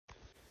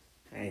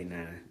Hey,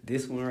 now,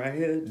 this one right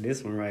here,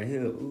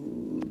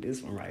 ooh,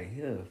 this one right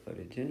here. For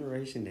the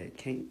generation that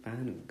can't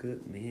find a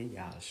good man,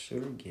 y'all sure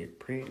get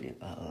pregnant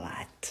a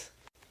lot.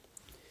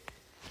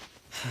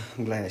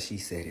 I'm glad she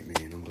said it,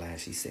 man. I'm glad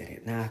she said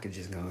it. Now I could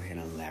just go ahead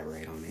and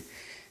elaborate on it.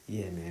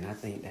 Yeah, man, I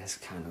think that's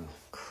kind of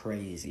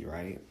crazy,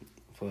 right?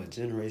 For a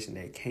generation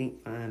that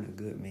can't find a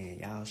good man,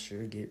 y'all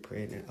sure get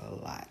pregnant a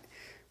lot.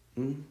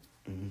 Mm,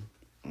 mm,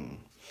 mm.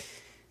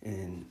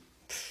 And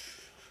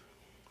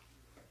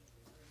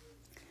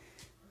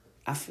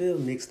I feel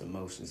mixed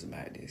emotions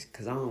about this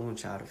because I don't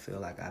want y'all to feel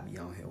like I be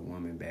on here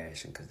woman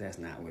bashing because that's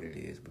not what it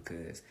is.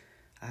 Because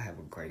I have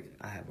a great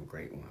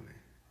woman,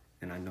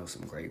 and I know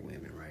some great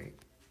women, right?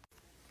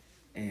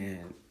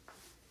 And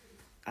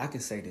I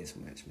can say this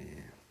much,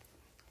 man,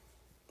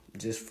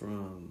 just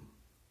from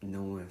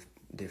knowing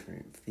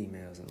different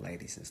females and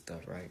ladies and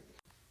stuff, right?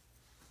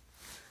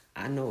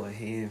 I know a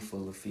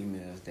handful of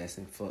females that's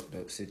in fucked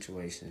up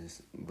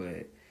situations,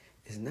 but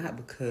it's not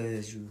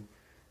because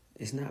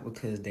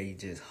they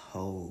just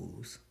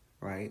hoes,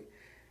 right?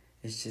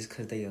 It's just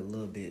because they a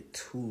little bit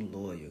too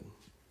loyal.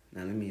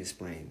 Now, let me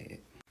explain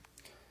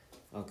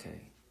that.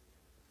 Okay.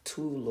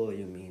 Too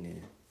loyal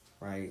meaning,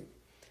 right?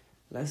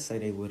 Let's say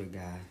they with a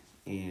guy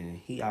and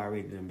he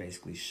already done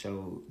basically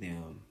showed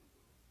them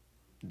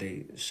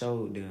they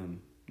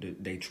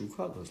true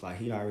colors. Like,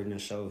 he already done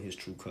showed his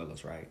true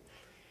colors, right?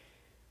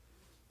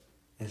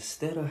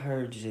 Instead of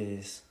her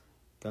just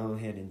go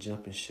ahead and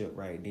jumping ship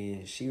right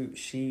then,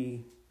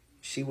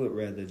 she would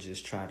rather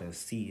just try to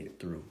see it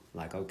through.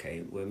 Like,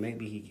 okay, well,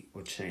 maybe he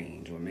will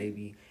change, or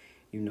maybe,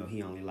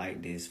 he only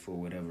like this for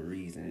whatever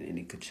reason, and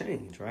it could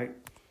change, right?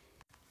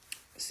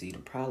 See, the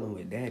problem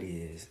with that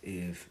is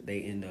if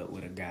they end up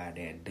with a guy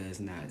that does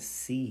not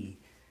see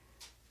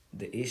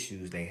the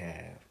issues they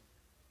have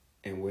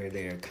and where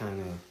they're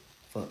kind of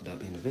fucked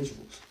up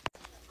individuals.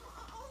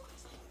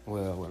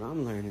 Well, what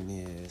I'm learning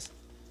is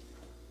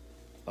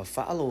a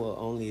follower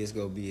only is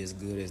going to be as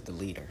good as the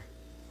leader.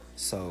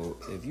 So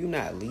if you're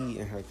not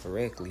leading her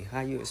correctly,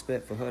 how you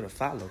expect for her to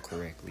follow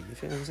correctly? You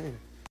feel what I'm saying?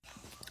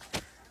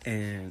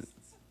 And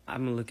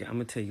I'm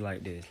gonna tell you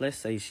like this. Let's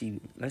say she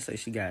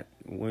got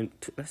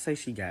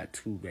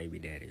two baby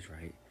daddies,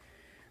 right?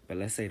 But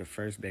let's say the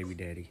first baby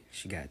daddy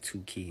she got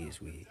 2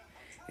 kids with,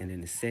 and then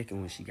the second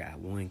one she got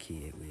 1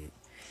 kid with,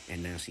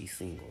 and now she's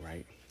single,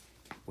 right?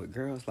 With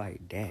girls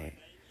like that,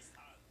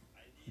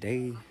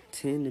 they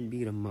tend to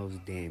be the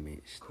most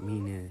damaged,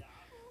 meaning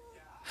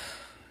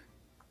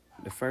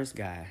the first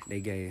guy, they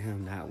gave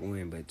him not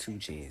 1 but 2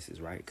 chances,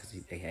 right? Because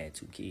they had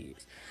 2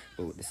 kids.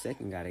 But with the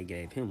second guy, they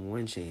gave him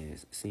 1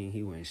 chance, seeing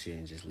he wasn't shit,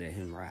 and just let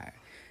him ride.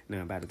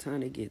 Now, by the time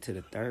they get to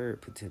the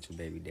third potential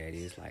baby daddy,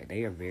 it's like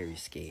they are very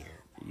scared.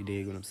 You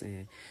dig what I'm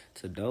saying?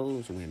 To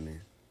those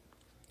women,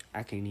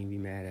 I can't even be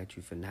mad at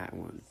you for not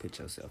wanting to put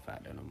yourself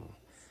out there no more.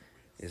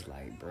 It's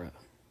like, bruh,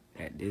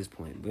 at this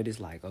point. But it's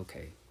like,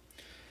 okay,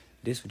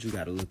 this what you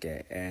got to look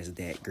at as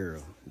that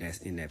girl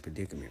that's in that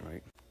predicament,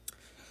 right?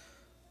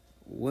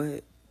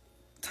 What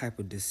type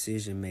of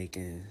decision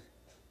making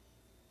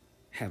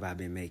have I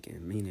been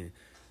making? Meaning,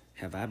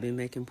 have I been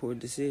making poor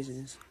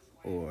decisions,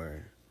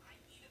 or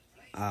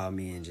all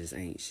men just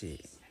ain't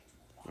shit,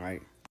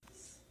 right?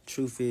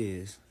 Truth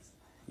is,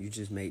 you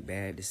just make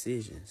bad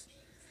decisions.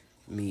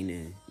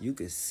 Meaning, you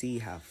can see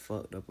how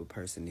fucked up a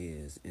person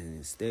is, and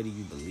instead of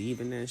you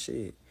believing that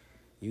shit,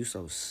 you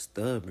so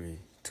stubborn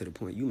to the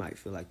point you might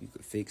feel like you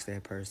could fix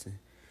that person.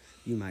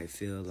 You might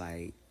feel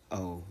like,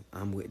 oh,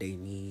 I'm what they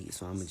need,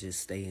 so I'm going to just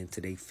stay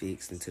until they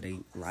fix, until they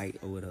right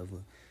or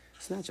whatever.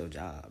 It's not your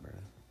job, bro.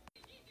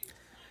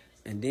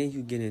 And then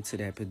you get into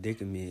that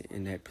predicament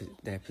and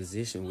that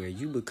position where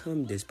you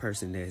become this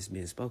person that's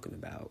been spoken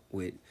about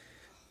with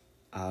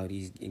all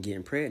these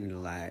getting pregnant a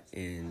lot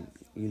and,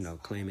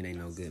 claiming ain't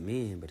no good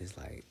men. But it's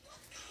like,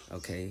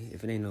 okay,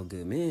 if it ain't no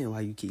good men, why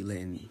you keep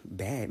letting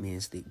bad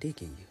men stick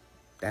dick in you?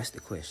 That's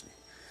the question.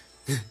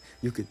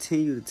 You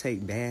continue to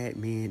take bad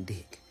man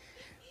dick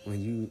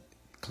when you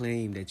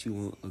claim that you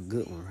want a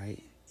good one,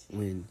 right?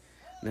 When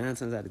 9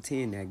 times out of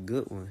 10, that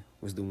good one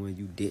was the one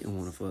you didn't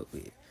want to fuck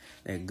with.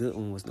 That good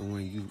one was the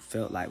one you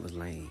felt like was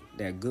lame.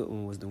 That good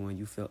one was the one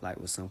you felt like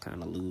was some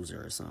kind of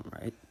loser or something,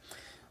 right?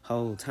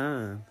 Whole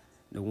time,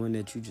 the one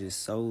that you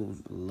just so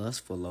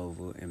lustful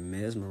over and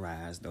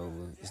mesmerized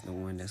over is the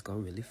one that's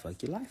going to really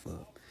fuck your life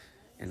up.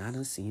 And I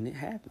done seen it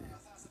happen.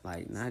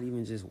 Like, not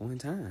even just one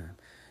time.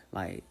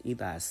 Like,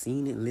 either I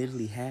seen it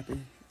literally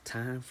happen,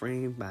 time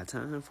frame by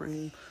time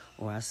frame,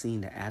 or I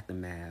seen the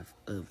aftermath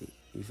of it.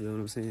 You feel what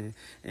I'm saying?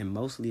 And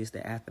mostly it's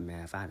the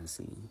aftermath I done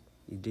seen.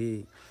 You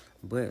dig?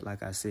 But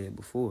like I said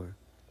before,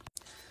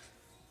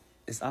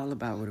 it's all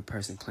about what a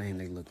person claim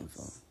they looking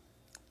for.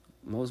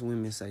 Most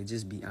women say,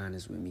 just be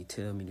honest with me,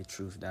 tell me the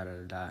truth,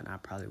 da-da-da-da, and I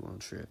probably won't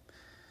trip.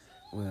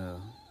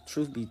 Well,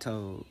 truth be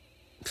told,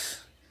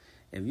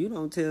 if you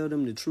don't tell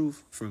them the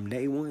truth from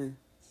day one,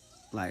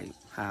 like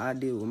how I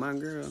did with my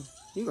girl,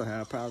 you gonna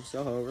have problems with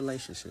your whole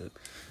relationship.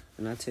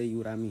 And I tell you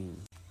what I mean.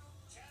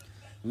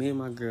 Me and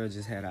my girl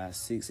just had our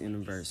 6th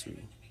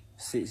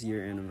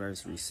year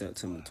anniversary,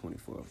 September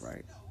 24th,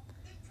 right?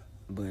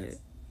 But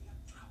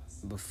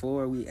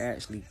before we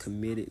actually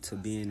committed to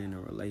being in a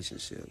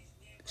relationship,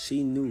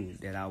 she knew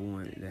that I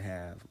wanted to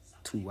have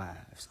 2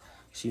 wives.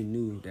 She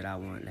knew that I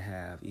wanted to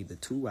have either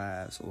 2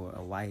 wives or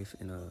a wife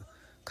and a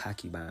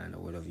concubine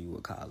or whatever you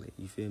would call it.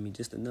 You feel me?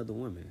 Just another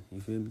woman.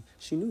 You feel me?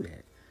 She knew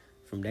that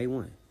from day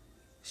one.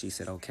 She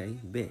said, okay,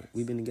 bet.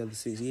 We've been together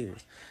 6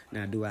 years.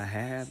 Now, do I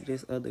have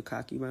this other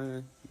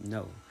concubine?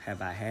 No.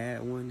 Have I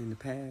had one in the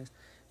past?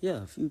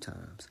 Yeah, a few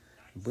times.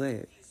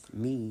 But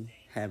me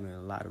having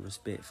a lot of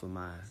respect for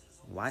my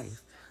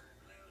wife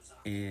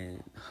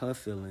and her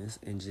feelings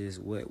and just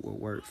what would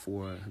work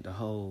for the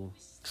whole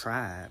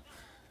tribe,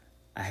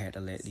 I had to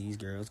let these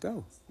girls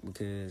go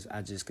because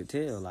I just could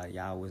tell like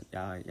y'all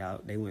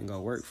they wouldn't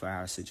go work for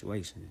our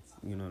situation.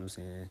 You know what I'm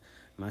saying?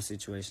 My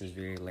situation is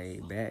very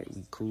laid back.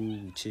 We cool,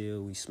 we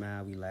chill, we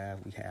smile, we laugh,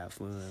 we have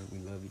fun, we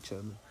love each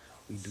other,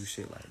 we do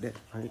shit like that,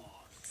 right?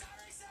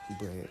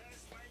 But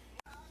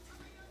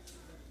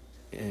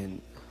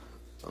and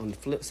on the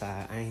flip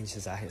side, I ain't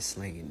just out here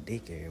slinging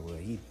dick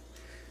everywhere either.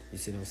 You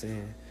see what I'm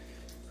saying?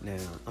 Now,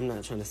 I'm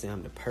not trying to say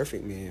I'm the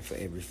perfect man for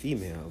every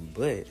female,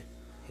 but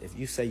if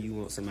you say you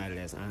want somebody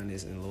that's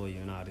honest and loyal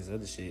and all this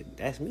other shit,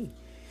 that's me.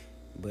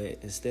 But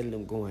instead of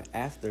them going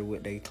after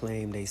what they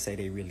claim they say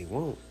they really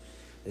want,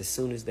 as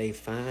soon as they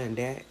find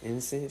that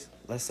instance,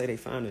 let's say they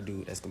find a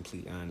dude that's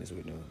completely honest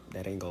with them,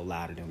 that ain't gonna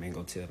lie to them, ain't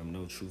gonna tell them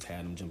no truth,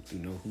 have them jump through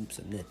no hoops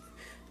or nothing.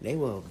 They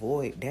will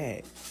avoid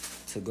that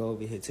to go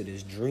over here to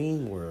this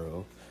dream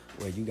world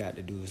where you got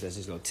the dudes that's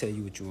just gonna tell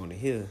you what you want to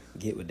hear,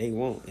 get what they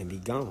want, and be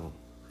gone.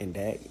 And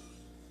that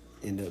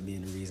end up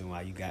being the reason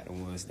why you got the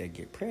ones that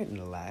get pregnant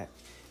a lot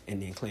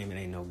and then claiming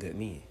ain't no good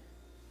men.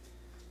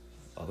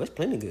 Oh, there's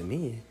plenty of good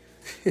men.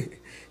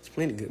 There's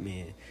plenty of good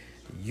men.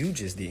 You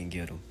just didn't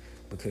get them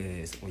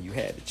because when you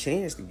had the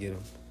chance to get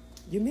them,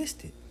 you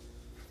missed it.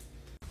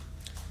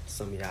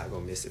 Some of y'all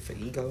gonna miss it for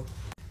ego.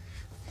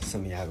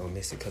 Some of y'all gonna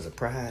miss it because of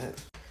pride.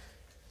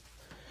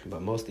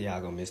 But most of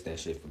y'all gonna miss that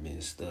shit for being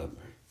stubborn.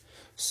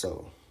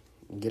 So,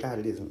 get out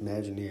of this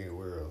imaginary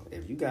world.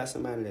 If you got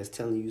somebody that's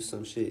telling you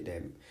some shit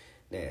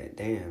that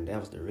damn, that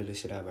was the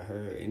realest shit I ever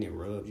heard and it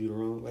rubbed you the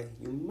wrong way,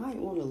 you might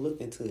want to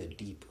look into it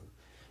deeper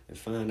and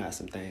find out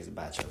some things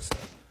about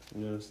yourself.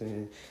 You know what I'm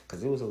saying?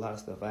 Because there was a lot of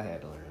stuff I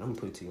had to learn. I'm going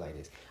to put it to you like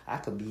this. I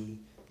could be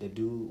the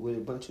dude with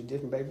a bunch of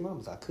different baby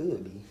mamas. I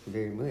could be,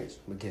 very much.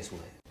 But guess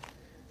what?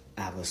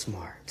 I was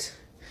smart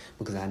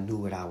because I knew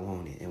what I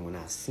wanted. And when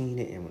I seen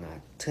it and when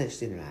I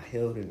touched it and I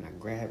held it and I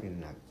grabbed it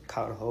and I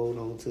caught a hold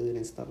on to it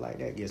and stuff like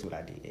that, guess what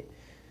I did?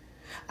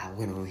 I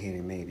went on here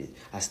and made it.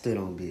 I stood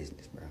on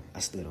business, bro. I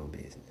stood on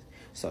business.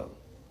 So,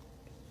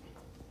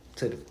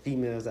 to the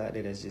females out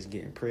there that's just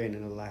getting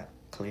pregnant a lot,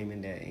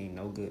 claiming that ain't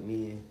no good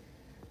men,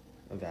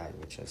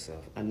 evaluate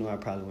yourself. I know I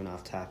probably went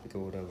off topic or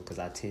whatever because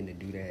I tend to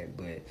do that,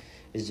 but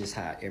it's just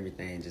how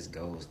everything just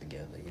goes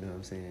together. You know what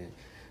I'm saying?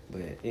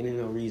 But it ain't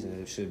no reason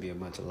there should be a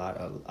lot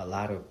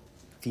of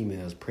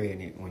females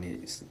pregnant when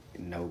it's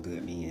no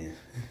good men.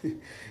 You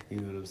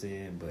know what I'm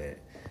saying? But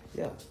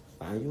yeah,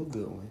 find you a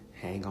good one.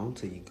 Hang on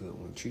to your good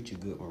one. Treat your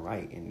good one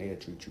right, and they'll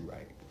treat you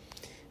right.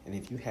 And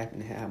if you happen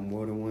to have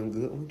more than one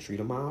good one, treat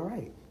them all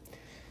right.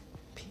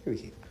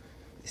 Period.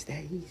 It's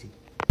that easy.